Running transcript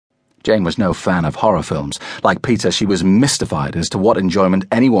Jane was no fan of horror films. Like Peter, she was mystified as to what enjoyment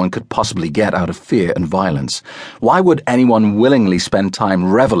anyone could possibly get out of fear and violence. Why would anyone willingly spend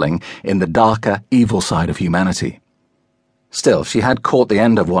time reveling in the darker, evil side of humanity? Still, she had caught the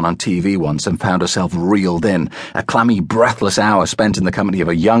end of one on TV once and found herself reeled in, a clammy, breathless hour spent in the company of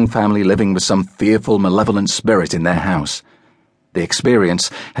a young family living with some fearful, malevolent spirit in their house. The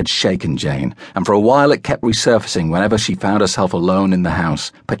experience had shaken Jane, and for a while it kept resurfacing whenever she found herself alone in the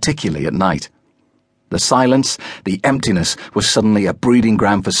house, particularly at night. The silence, the emptiness, was suddenly a breeding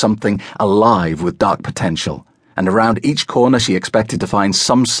ground for something alive with dark potential, and around each corner she expected to find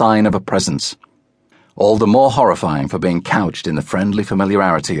some sign of a presence. All the more horrifying for being couched in the friendly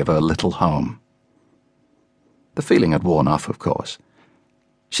familiarity of her little home. The feeling had worn off, of course.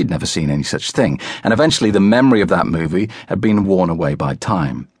 She'd never seen any such thing, and eventually the memory of that movie had been worn away by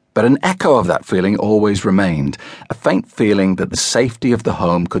time. But an echo of that feeling always remained, a faint feeling that the safety of the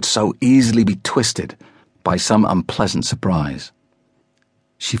home could so easily be twisted by some unpleasant surprise.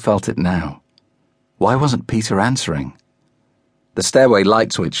 She felt it now. Why wasn't Peter answering? The stairway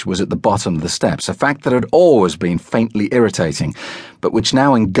light switch was at the bottom of the steps, a fact that had always been faintly irritating, but which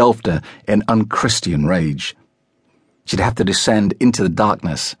now engulfed her in unchristian rage. She'd have to descend into the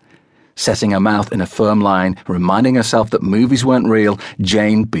darkness. Setting her mouth in a firm line, reminding herself that movies weren't real,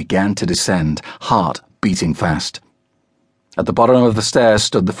 Jane began to descend, heart beating fast. At the bottom of the stairs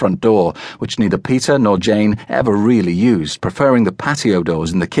stood the front door, which neither Peter nor Jane ever really used, preferring the patio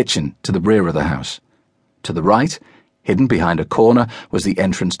doors in the kitchen to the rear of the house. To the right, hidden behind a corner, was the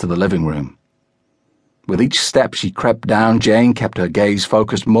entrance to the living room. With each step she crept down, Jane kept her gaze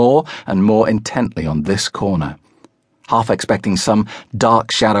focused more and more intently on this corner, half expecting some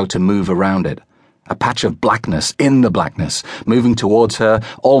dark shadow to move around it, a patch of blackness in the blackness, moving towards her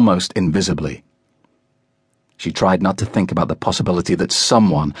almost invisibly. She tried not to think about the possibility that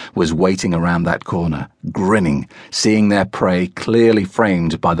someone was waiting around that corner, grinning, seeing their prey clearly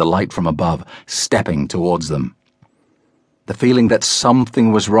framed by the light from above, stepping towards them. The feeling that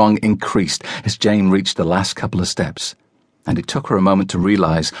something was wrong increased as Jane reached the last couple of steps, and it took her a moment to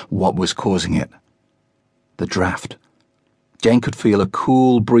realize what was causing it. The draft. Jane could feel a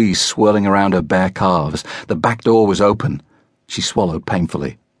cool breeze swirling around her bare calves. The back door was open. She swallowed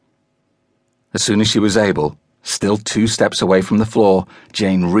painfully. As soon as she was able, still 2 steps away from the floor,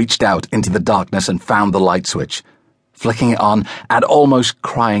 Jane reached out into the darkness and found the light switch, flicking it on and almost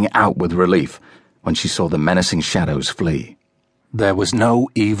crying out with relief when she saw the menacing shadows flee. There was no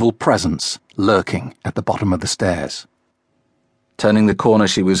evil presence lurking at the bottom of the stairs. Turning the corner,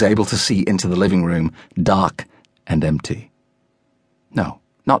 she was able to see into the living room, dark and empty. No,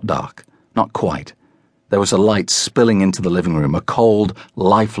 not dark, not quite. There was a light spilling into the living room, a cold,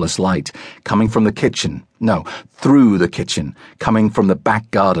 lifeless light, coming from the kitchen. No, through the kitchen, coming from the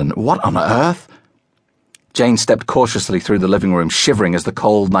back garden. What on earth? Jane stepped cautiously through the living room, shivering as the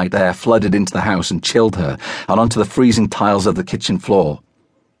cold night air flooded into the house and chilled her, and onto the freezing tiles of the kitchen floor.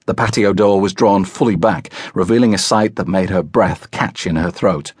 The patio door was drawn fully back, revealing a sight that made her breath catch in her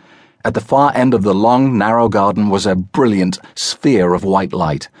throat. At the far end of the long, narrow garden was a brilliant sphere of white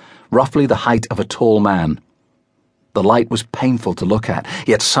light, roughly the height of a tall man. The light was painful to look at,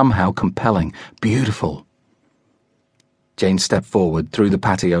 yet somehow compelling, beautiful. Jane stepped forward through the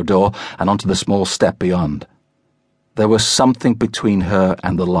patio door and onto the small step beyond. There was something between her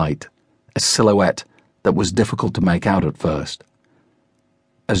and the light, a silhouette that was difficult to make out at first.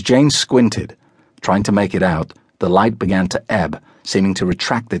 As Jane squinted, trying to make it out, the light began to ebb, seeming to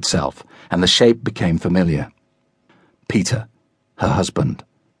retract itself, and the shape became familiar. Peter, her husband,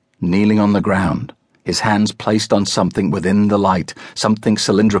 kneeling on the ground, his hands placed on something within the light, something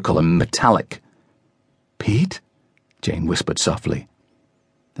cylindrical and metallic. "Pete?" Jane whispered softly.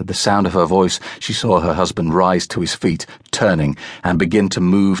 At the sound of her voice, she saw her husband rise to his feet, turning, and begin to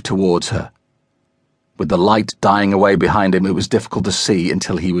move towards her. With the light dying away behind him, it was difficult to see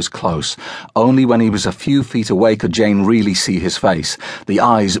until he was close. Only when he was a few feet away could Jane really see his face, the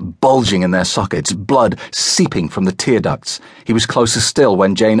eyes bulging in their sockets, blood seeping from the tear ducts. He was closer still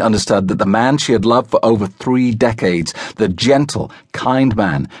when Jane understood that the man she had loved for over 3 decades, the gentle, kind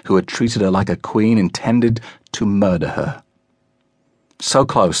man who had treated her like a queen, intended to murder her. So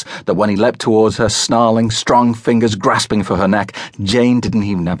close that when he leapt towards her, snarling, strong fingers grasping for her neck, Jane didn't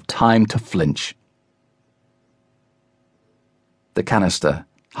even have time to flinch. The canister,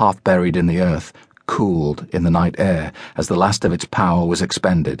 half buried in the earth, cooled in the night air as the last of its power was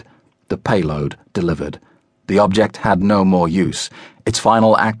expended, the payload delivered. The object had no more use. Its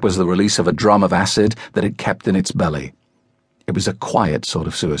final act was the release of a drum of acid that it kept in its belly. It was a quiet sort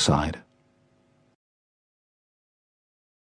of suicide.